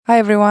Hi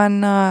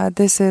everyone,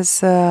 this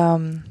is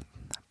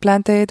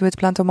Plantate with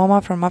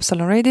Plantomama from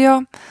Absalon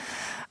Radio.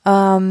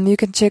 You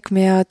can check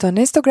me out on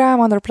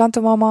Instagram under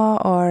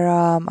Plantomama, or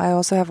I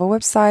also have a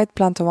website,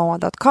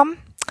 plantomama.com.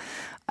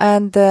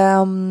 And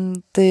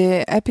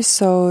the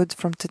episode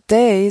from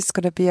today is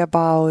going to be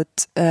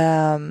about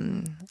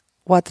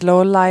what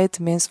low light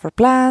means for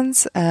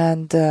plants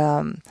and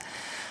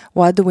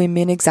what do we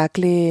mean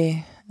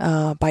exactly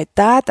by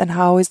that, and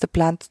how is the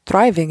plant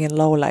thriving in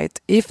low light,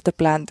 if the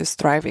plant is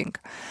thriving.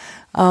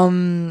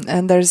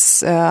 And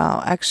there's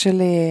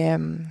actually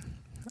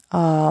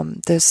I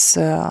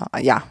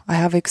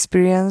have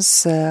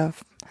experience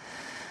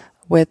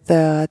with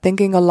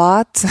thinking a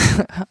lot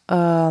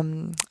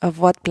of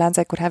what plants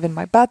I could have in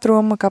my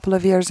bathroom a couple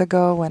of years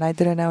ago when I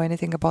didn't know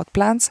anything about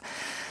plants.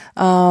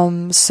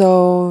 Starting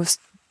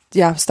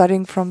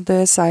from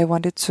this, I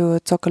wanted to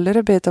talk a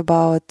little bit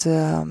about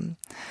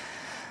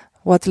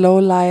what low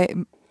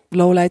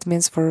light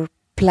means for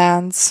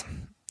plants,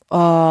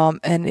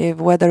 and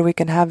whether we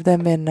can have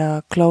them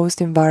in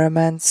closed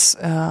environments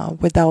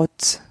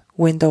without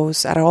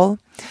windows at all.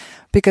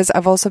 Because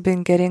I've also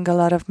been getting a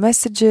lot of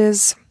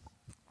messages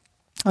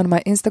on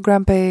my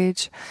Instagram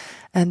page,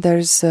 and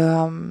there's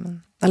a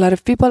lot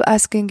of people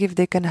asking if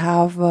they can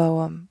have,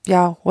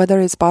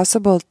 whether it's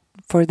possible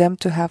for them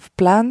to have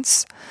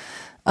plants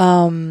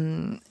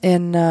in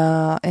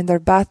their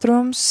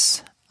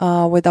bathrooms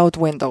without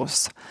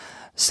windows.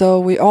 So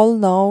we all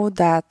know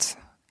that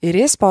it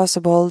is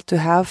possible to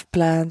have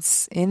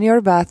plants in your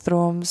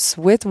bathrooms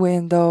with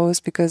windows,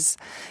 because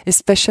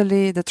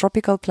especially the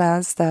tropical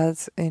plants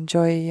that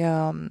enjoy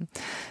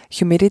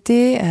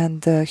humidity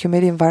and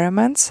humid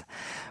environments.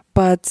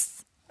 But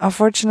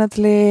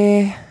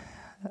unfortunately,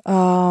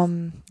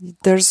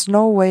 there's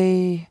no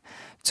way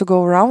to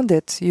go around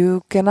it.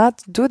 You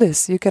cannot do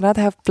this. You cannot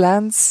have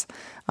plants,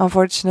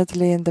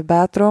 unfortunately, in the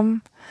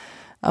bathroom.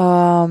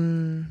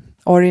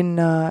 Or in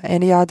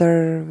any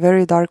other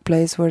very dark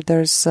place where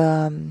there's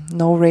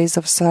no rays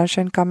of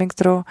sunshine coming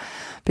through,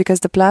 because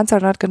the plants are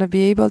not going to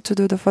be able to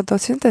do the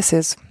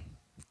photosynthesis.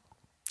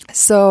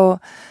 So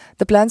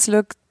the plants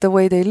look the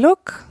way they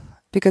look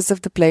because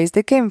of the place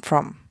they came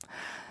from.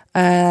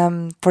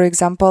 For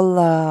example,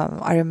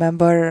 I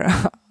remember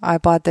I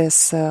bought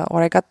this,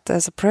 or I got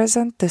as a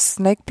present, this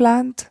snake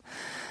plant.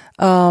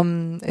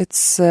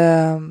 It's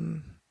a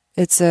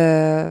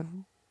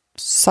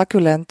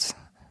succulent,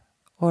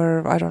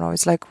 or I don't know,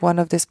 it's like one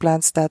of these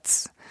plants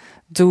that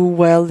do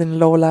well in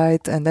low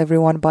light, and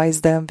everyone buys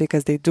them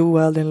because they do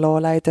well in low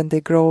light and they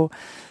grow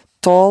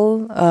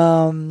tall.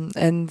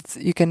 And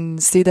you can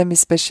see them,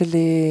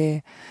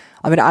 especially,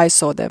 I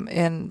saw them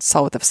in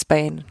south of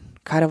Spain,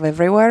 kind of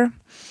everywhere.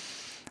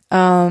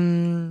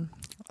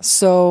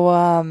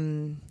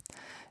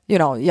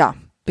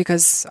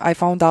 Because I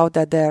found out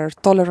that they're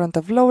tolerant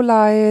of low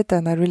light,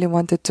 and I really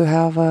wanted to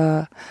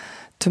have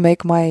to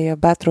make my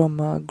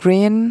bathroom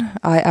green.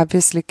 I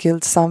obviously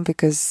killed some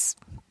because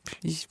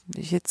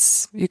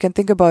you can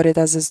think about it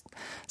as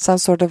some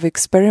sort of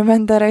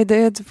experiment that I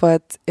did,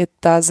 but it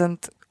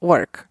doesn't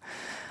work.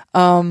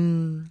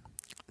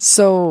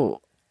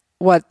 So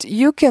what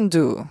you can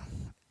do,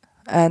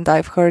 and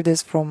I've heard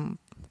this from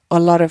a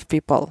lot of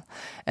people,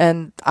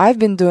 and I've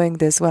been doing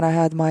this when I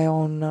had my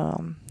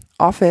own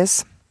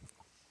office,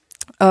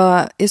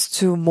 is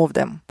to move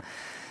them.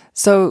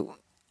 So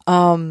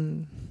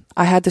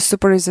I had a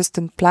super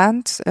resistant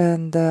plant,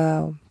 and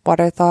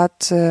what I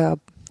thought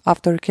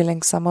after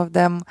killing some of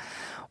them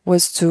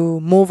was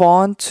to move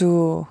on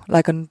to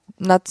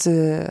not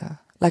a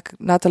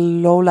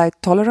low light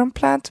tolerant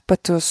plant,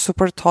 but to a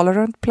super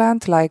tolerant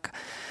plant like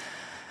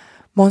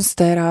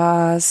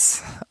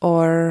monsteras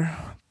or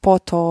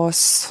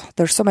pothos.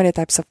 There's so many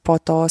types of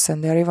pothos,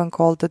 and they're even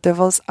called the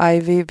devil's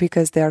ivy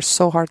because they are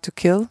so hard to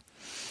kill.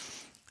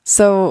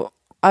 So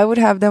I would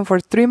have them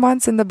for 3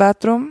 months in the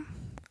bathroom,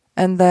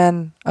 and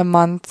then a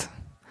month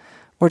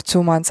or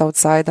 2 months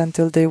outside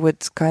until they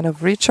would kind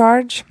of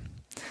recharge.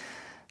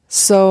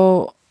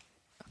 So,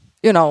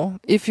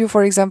 if you,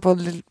 for example,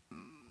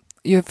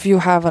 if you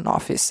have an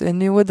office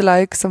and you would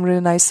like some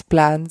really nice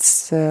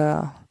plants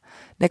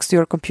next to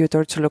your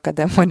computer to look at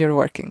them when you're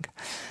working.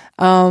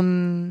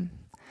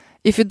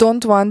 If you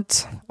don't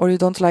want, or you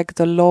don't like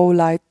the low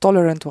light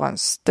tolerant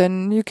ones,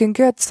 then you can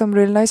get some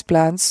really nice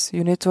plants.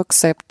 You need to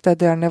accept that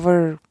they are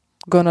never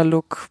gonna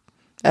look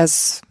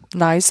as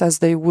nice as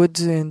they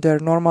would in their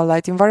normal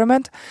light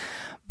environment.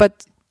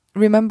 But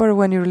remember,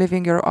 when you're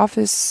leaving your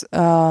office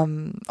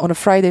on a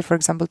Friday, for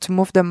example, to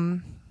move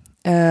them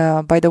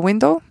by the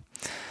window,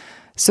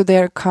 so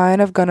they're kind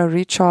of gonna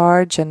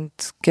recharge and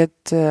get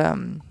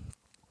to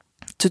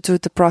do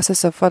the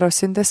process of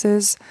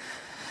photosynthesis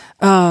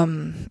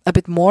a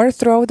bit more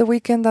throughout the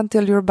weekend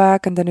until you're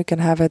back, and then you can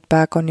have it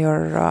back on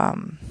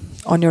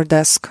your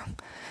desk.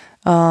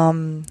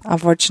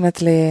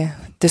 Unfortunately,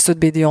 this would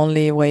be the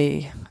only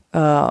way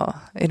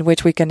in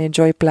which we can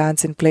enjoy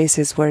plants in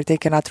places where they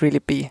cannot really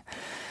be.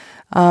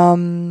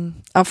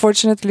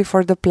 Unfortunately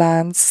for the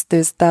plants,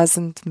 this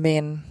doesn't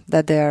mean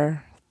that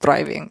they're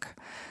thriving.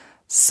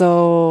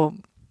 So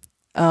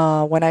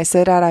When I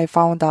say that, I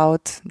found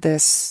out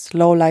this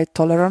low light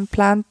tolerant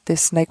plant,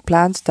 this snake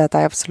plant that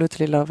I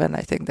absolutely love, and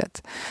I think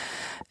that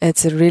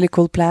it's a really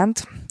cool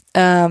plant.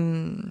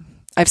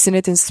 I've seen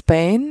it in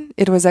Spain.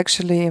 It was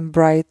actually in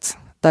bright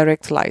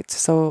direct light,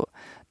 so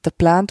the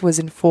plant was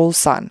in full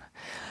sun.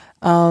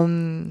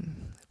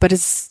 But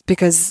it's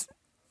because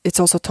it's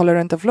also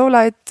tolerant of low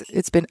light.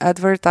 It's been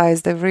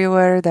advertised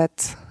everywhere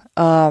that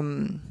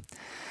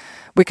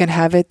we can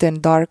have it in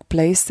dark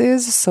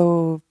places,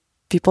 so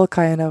people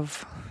kind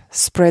of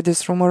spread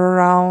this rumor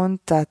around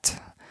that,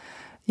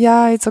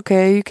 yeah, it's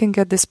okay, you can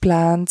get these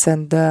plants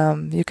and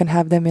you can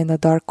have them in a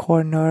dark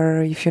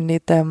corner if you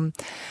need them.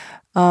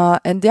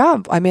 And yeah,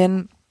 I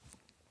mean,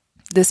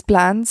 these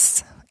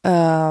plants,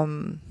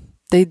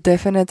 they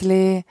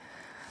definitely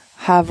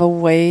have a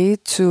way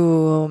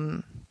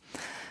to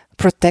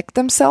protect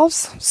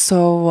themselves.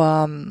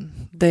 So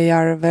they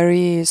are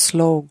very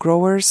slow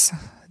growers.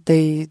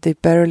 They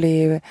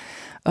barely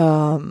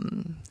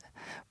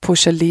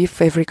push a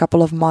leaf every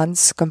couple of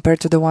months compared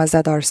to the ones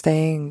that are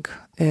staying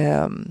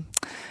in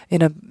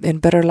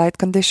better light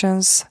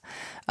conditions.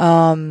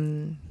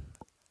 And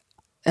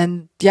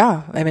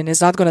yeah, I mean,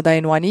 it's not going to die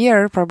in 1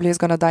 year. Probably it's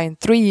going to die in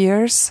 3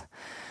 years.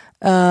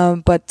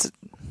 But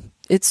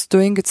it's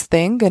doing its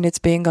thing and it's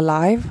being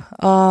alive.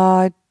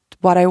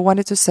 What I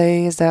wanted to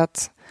say is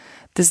that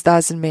this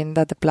doesn't mean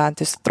that the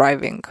plant is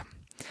thriving.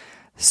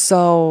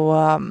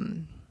 So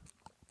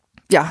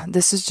yeah,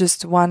 this is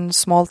just one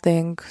small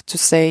thing to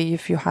say.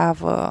 If you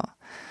have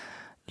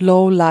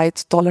low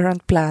light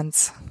tolerant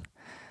plants,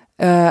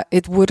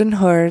 it wouldn't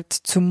hurt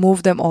to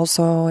move them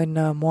also in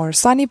a more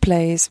sunny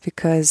place,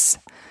 because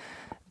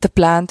the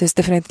plant is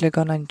definitely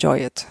gonna enjoy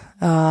it.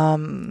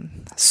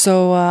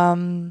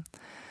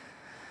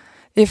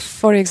 If,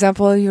 for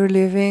example, you're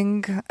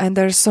living, and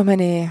there's so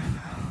many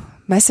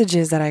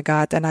messages that I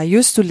got, and I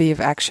used to live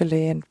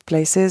actually in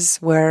places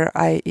where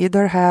I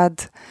either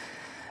had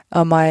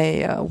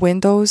my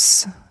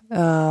windows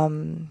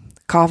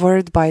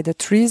covered by the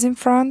trees in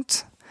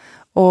front,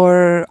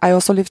 or I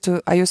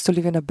used to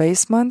live in a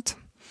basement.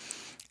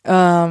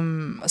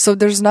 So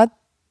there's not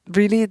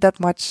really that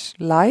much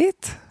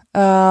light,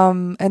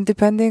 and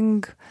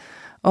depending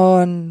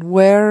on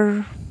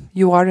where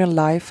you are in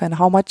life and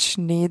how much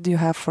need you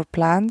have for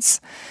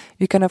plants,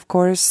 you can of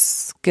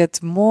course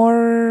get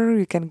more,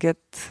 you can get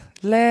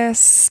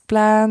less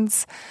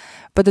plants.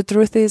 But the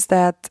truth is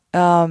that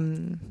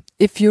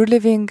if you're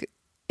living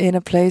in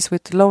a place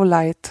with low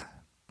light,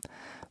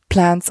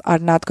 plants are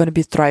not going to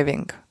be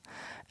thriving.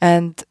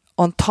 And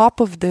on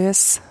top of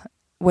this,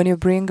 when you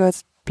bring a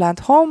plant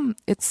home,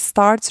 it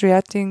starts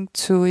reacting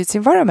to its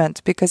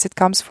environment, because it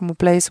comes from a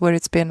place where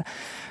it's been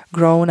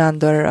grown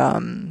under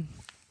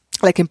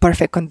like in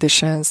perfect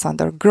conditions,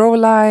 under grow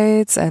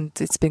lights, and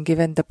it's been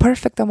given the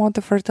perfect amount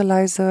of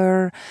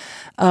fertilizer.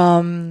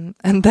 And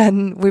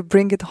then we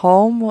bring it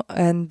home,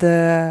 and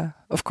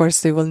of course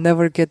they will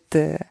never get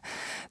the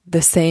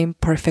same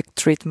perfect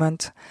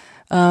treatment.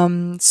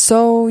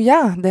 So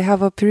yeah, they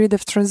have a period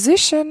of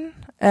transition,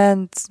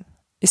 and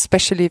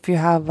especially if you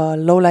have a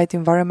low light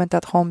environment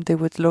at home, they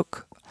would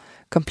look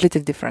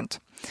completely different.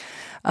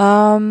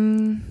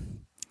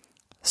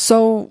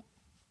 So,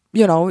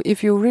 you know,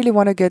 if you really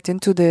want to get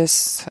into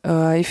this,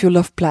 if you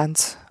love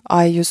plants,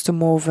 I used to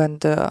move,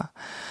 and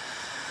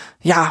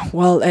yeah,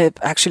 well, it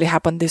actually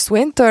happened this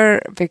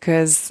winter,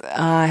 because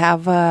I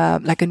have,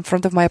 like in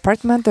front of my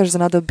apartment, there's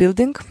another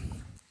building,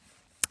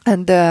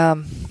 and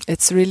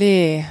it's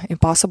really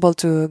impossible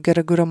to get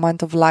a good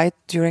amount of light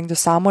during the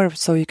summer,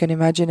 so you can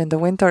imagine in the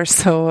winter.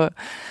 So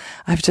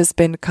I've just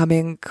been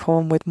coming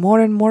home with more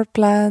and more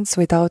plants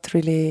without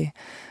really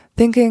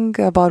thinking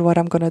about what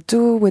I'm gonna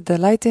do with the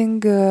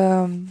lighting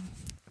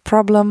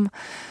problem.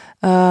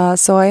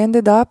 So I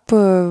ended up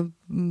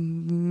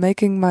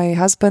making my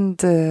husband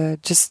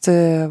just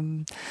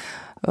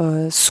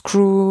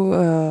screw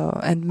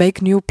and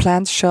make new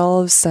plant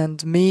shelves,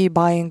 and me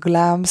buying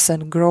lamps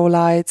and grow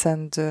lights,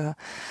 and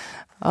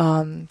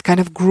kind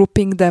of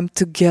grouping them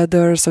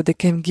together so they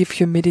can give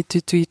humidity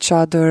to each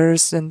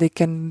other's, and they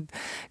can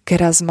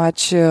get as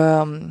much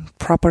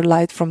proper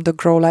light from the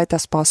grow light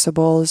as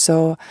possible.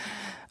 So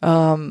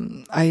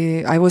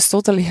I was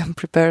totally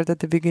unprepared at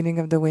the beginning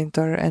of the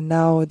winter, and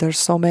now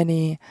there's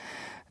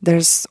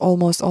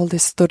almost all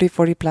these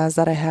 30-40 plants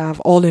that I have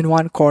all in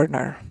one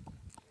corner.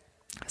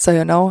 So,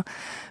 you know,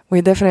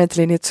 we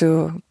definitely need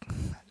to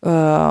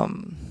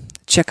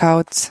check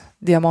out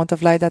the amount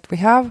of light that we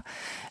have.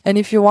 And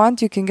if you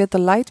want, you can get a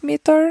light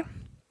meter.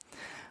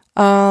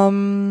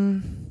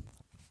 You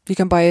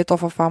can buy it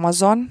off of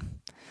Amazon,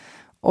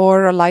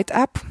 or a light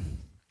app.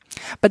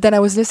 But then I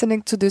was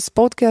listening to this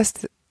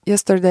podcast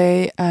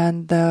yesterday,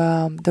 and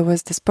there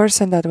was this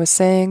person that was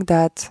saying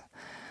that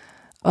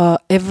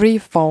every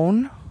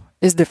phone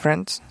is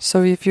different.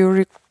 So if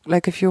you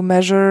if you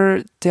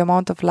measure the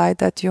amount of light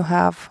that you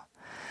have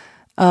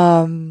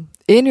in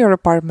your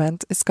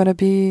apartment, it's going to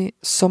be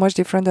so much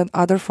different than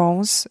other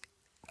phones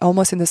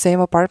almost in the same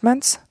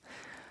apartments.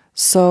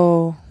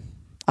 So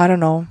I don't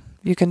know,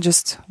 you can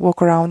just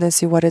walk around and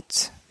see what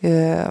it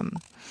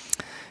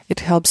it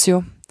helps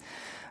you.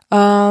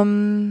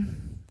 And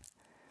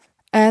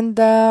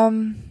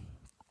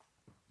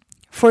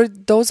for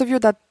those of you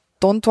that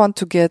don't want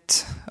to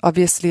get,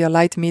 obviously, a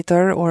light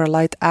meter or a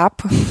light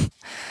app,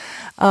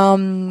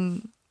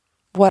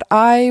 what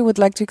I would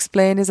like to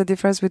explain is the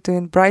difference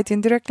between bright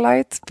indirect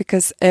light,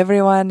 because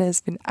everyone has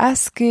been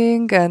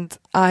asking and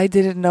I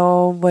didn't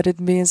know what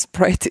it means,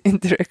 bright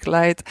indirect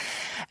light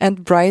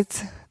and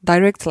bright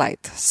direct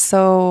light.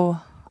 So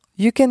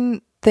you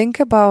can think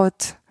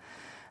about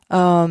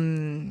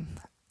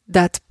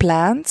that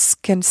plants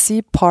can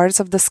see parts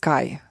of the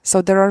sky.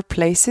 So there are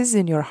places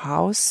in your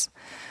house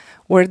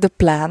where the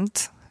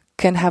plant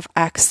can have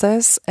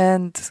access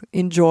and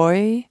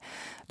enjoy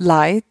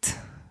light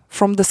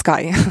from the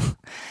sky.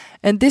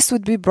 And this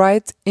would be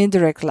bright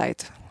indirect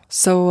light.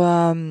 So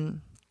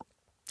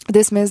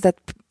this means that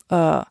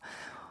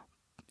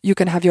you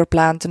can have your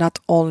plant not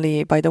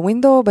only by the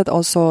window, but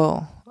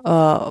also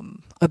a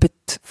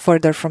bit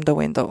further from the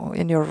window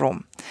in your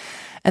room.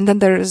 And then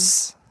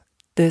there's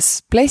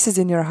these places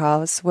in your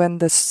house where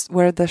the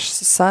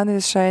sun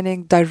is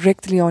shining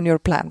directly on your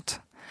plant.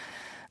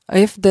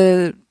 If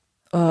the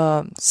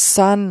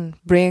sun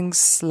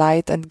brings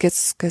light and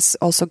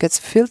also gets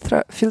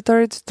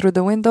filtered through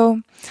the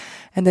window,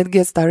 and it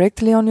gets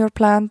directly on your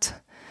plant,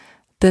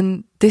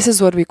 then this is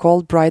what we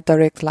call bright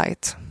direct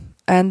light.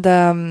 And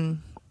I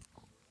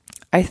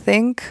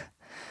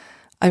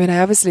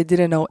obviously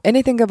didn't know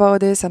anything about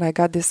this, and I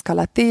got this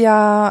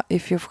calathea.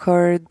 If you've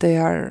heard, they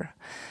are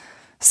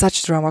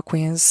such drama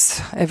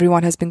queens.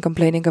 Everyone has been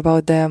complaining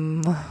about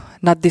them,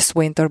 not this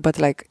winter, but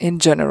like in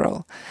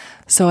general.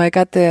 So I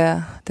got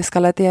this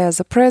calathea as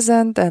a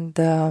present, and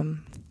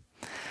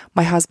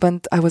my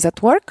husband, I was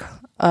at work,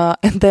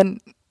 and then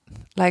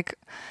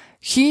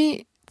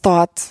he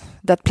thought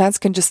that plants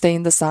can just stay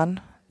in the sun,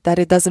 that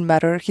it doesn't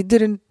matter. He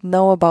didn't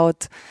know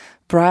about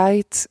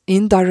bright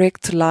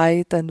indirect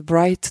light and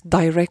bright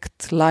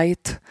direct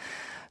light.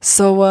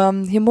 So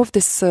he moved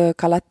this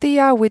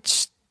calathea,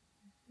 which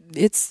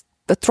it's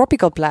a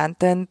tropical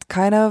plant and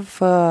kind of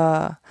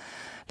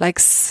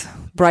likes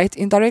bright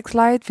indirect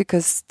light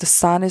because the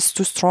sun is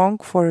too strong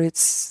for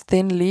its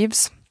thin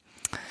leaves.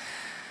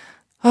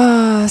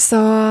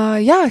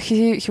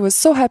 He was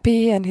so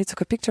happy, and he took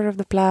a picture of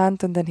the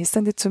plant and then he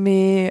sent it to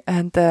me,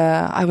 and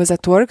I was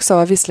at work, so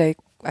obviously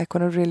I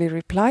couldn't really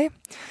reply.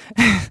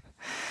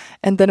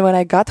 And then when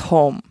I got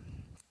home,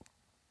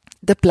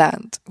 the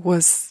plant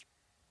was,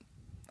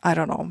 I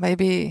don't know,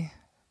 maybe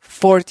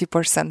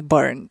 40%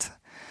 burned.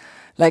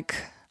 Like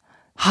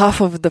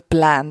half of the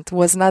plant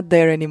was not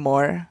there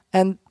anymore.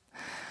 And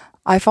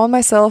I found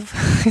myself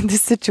in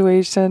this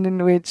situation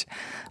in which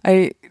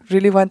I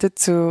really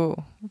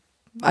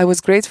I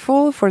was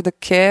grateful for the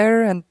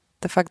care and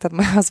the fact that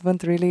my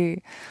husband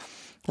really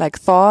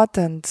thought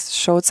and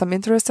showed some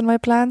interest in my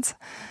plants.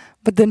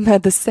 But then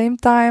at the same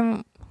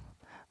time,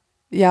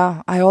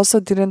 I also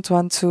didn't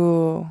want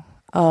to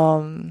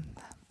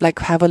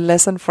have a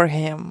lesson for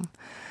him,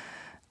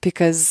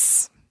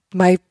 because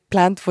my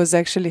plant was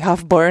actually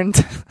half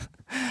burned.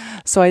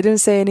 So I didn't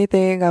say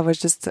anything. I was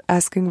just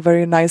asking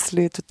very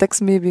nicely to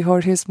text me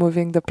before he's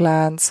moving the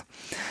plants.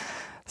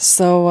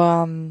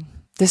 So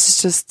this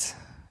is just,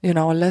 a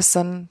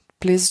lesson.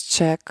 Please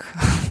check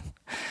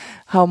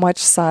how much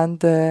sun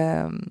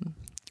the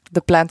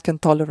plant can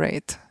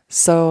tolerate.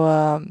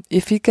 So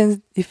if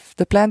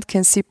the plant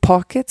can see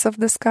pockets of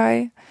the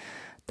sky,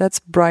 that's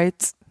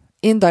bright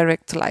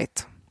indirect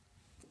light.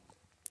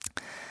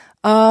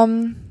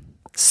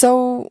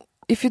 So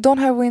if you don't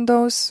have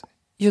windows,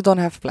 you don't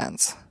have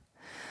plants.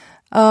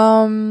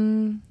 But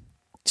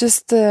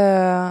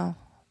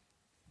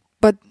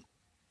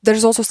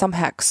there's also some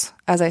hacks,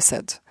 as I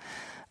said.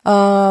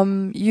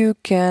 You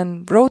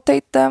can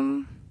rotate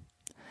them,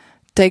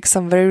 take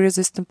some very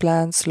resistant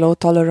plants, low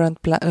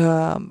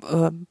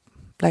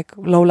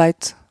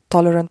light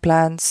tolerant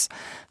plants,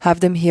 have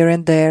them here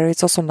and there.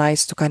 It's also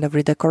nice to kind of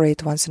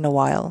redecorate once in a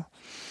while.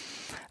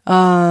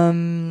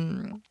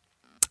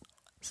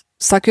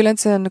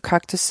 Succulents and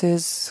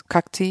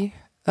cacti,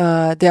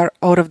 they are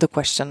out of the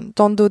question.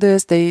 Don't do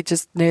this. They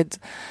just need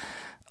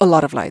a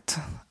lot of light,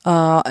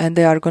 and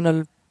they are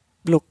gonna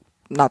look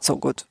not so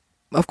good.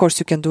 Of course,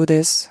 you can do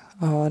this.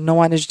 No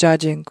one is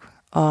judging,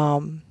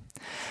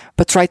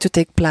 but try to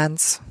take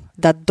plants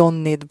that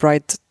don't need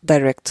bright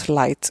direct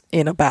light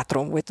in a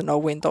bathroom with no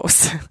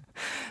windows.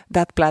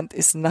 That plant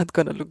is not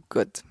gonna look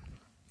good.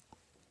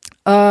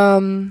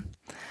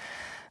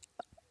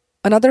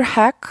 Another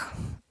hack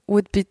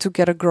would be to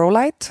get a grow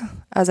light.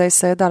 As I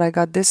said, that I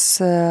got this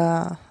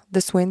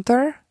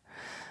winter.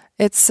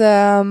 It's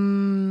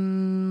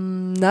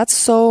not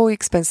so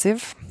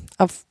expensive.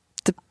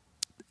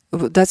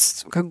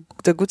 That's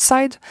the good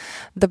side.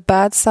 The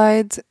bad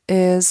side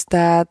is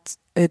that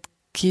it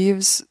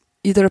gives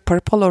either a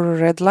purple or a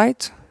red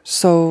light.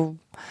 So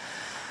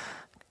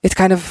it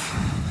kind of,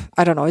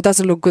 I don't know, it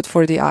doesn't look good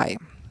for the eye.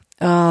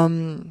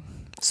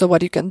 So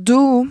what you can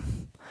do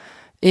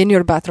in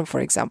your bathroom,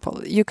 for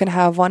example, you can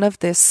have one of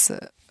these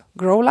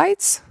grow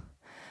lights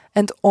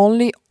and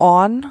only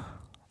on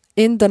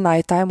in the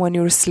nighttime when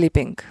you're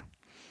sleeping,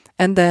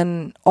 and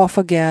then off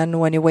again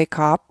when you wake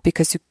up,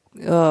 because you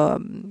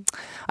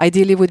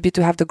ideally would be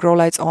to have the grow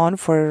lights on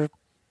for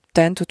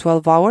 10 to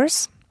 12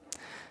 hours,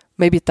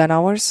 maybe 10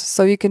 hours.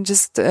 So you can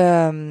just,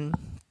 turn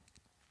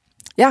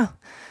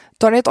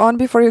it on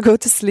before you go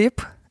to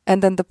sleep.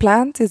 And then the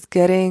plant is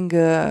getting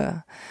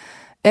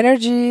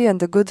energy and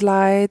the good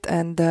light.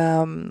 And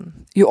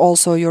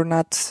you're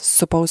not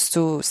supposed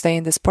to stay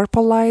in this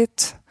purple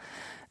light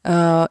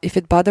if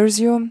it bothers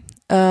you.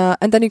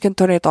 And then you can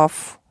turn it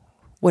off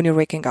when you're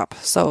waking up.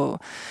 So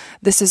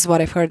this is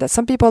what I've heard that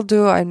some people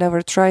do. I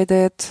never tried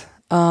it,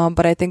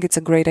 but I think it's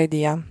a great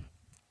idea.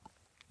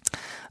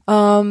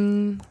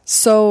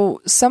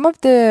 So some of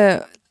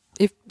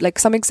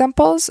some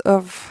examples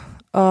of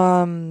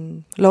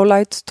low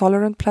light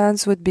tolerant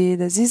plants would be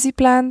the ZZ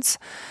plants.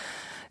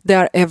 They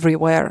are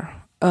everywhere.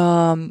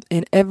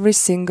 In every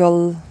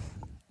single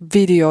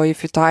video,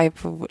 if you type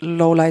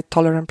low light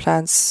tolerant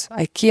plants,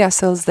 IKEA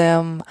sells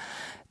them.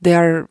 They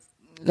are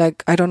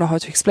I don't know how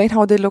to explain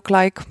how they look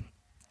like,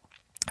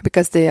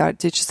 because they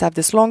just have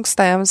these long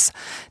stems.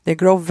 They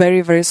grow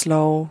very, very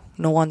slow.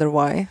 No wonder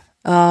why.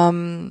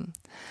 And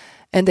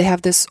they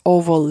have this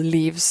oval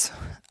leaves.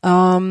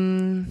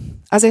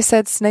 As I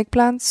said, snake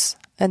plants,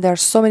 and there are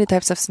so many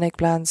types of snake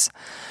plants.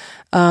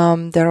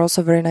 They're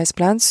also very nice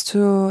plants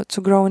to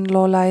grow in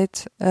low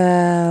light.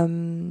 As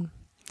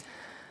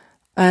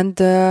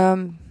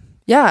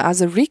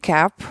a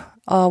recap,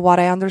 what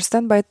I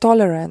understand by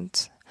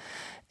tolerant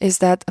is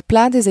that a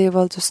plant is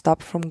able to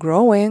stop from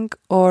growing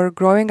or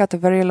growing at a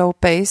very low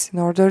pace in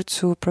order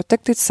to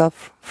protect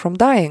itself from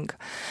dying.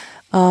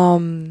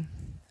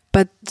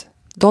 But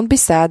don't be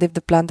sad if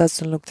the plant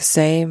doesn't look the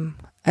same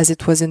as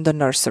it was in the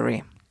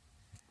nursery.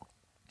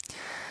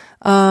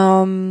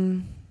 As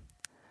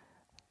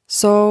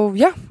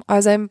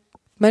I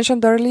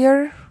mentioned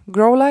earlier,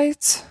 grow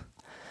lights.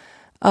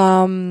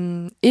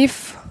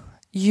 If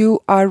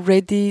you are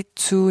ready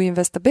to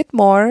invest a bit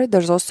more,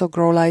 there's also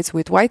grow lights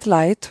with white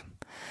light.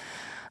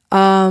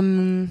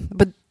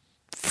 But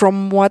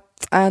from what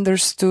I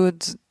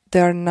understood,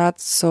 they're not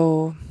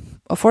so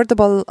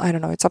affordable. I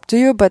don't know, it's up to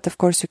you, but of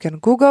course you can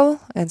Google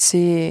and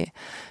see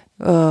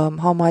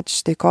how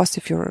much they cost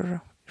if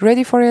you're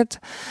ready for it.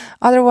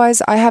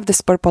 Otherwise, I have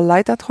this purple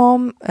light at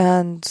home,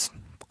 and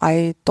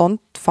I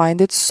don't find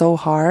it so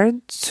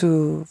hard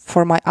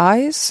for my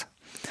eyes.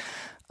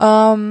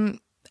 And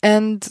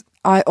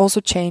I also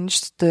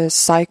changed the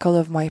cycle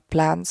of my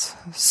plants.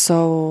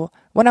 So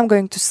when I'm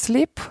going to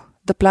sleep,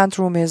 the plant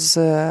room is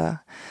the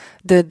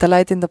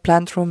light in the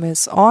plant room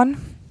is on,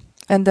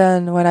 and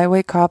then when I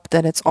wake up,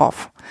 then it's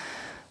off.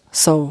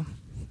 So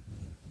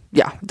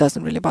it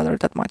doesn't really bother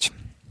that much.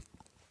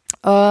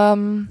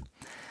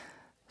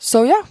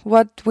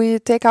 What we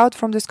take out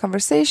from this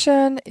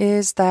conversation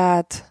is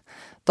that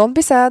don't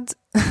be sad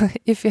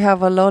if you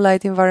have a low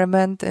light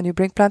environment and you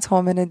bring plants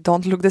home and it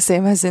don't look the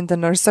same as in the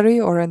nursery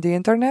or on the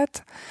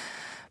internet.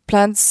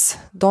 Plants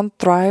don't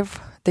thrive.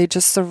 They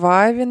just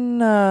survive in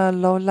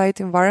low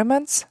light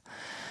environments.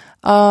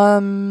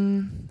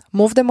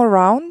 Move them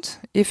around.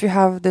 If you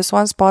have this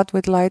one spot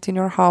with light in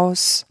your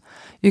house,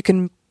 you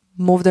can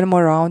move them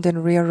around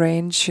and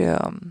rearrange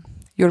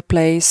your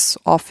place,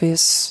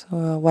 office,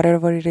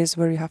 whatever it is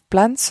where you have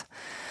plants.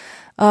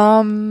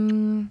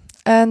 Another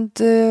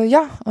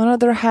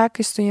hack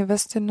is to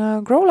invest in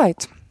a grow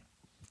light.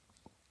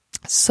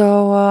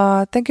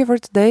 So thank you for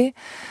today.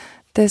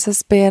 This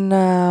has been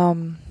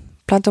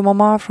Planto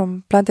Mama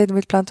from Planted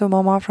with Planto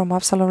Mama from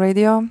Absalom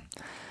Radio.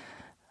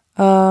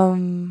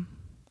 I'm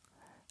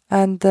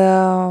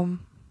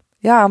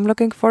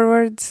looking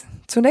forward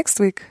to next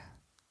week.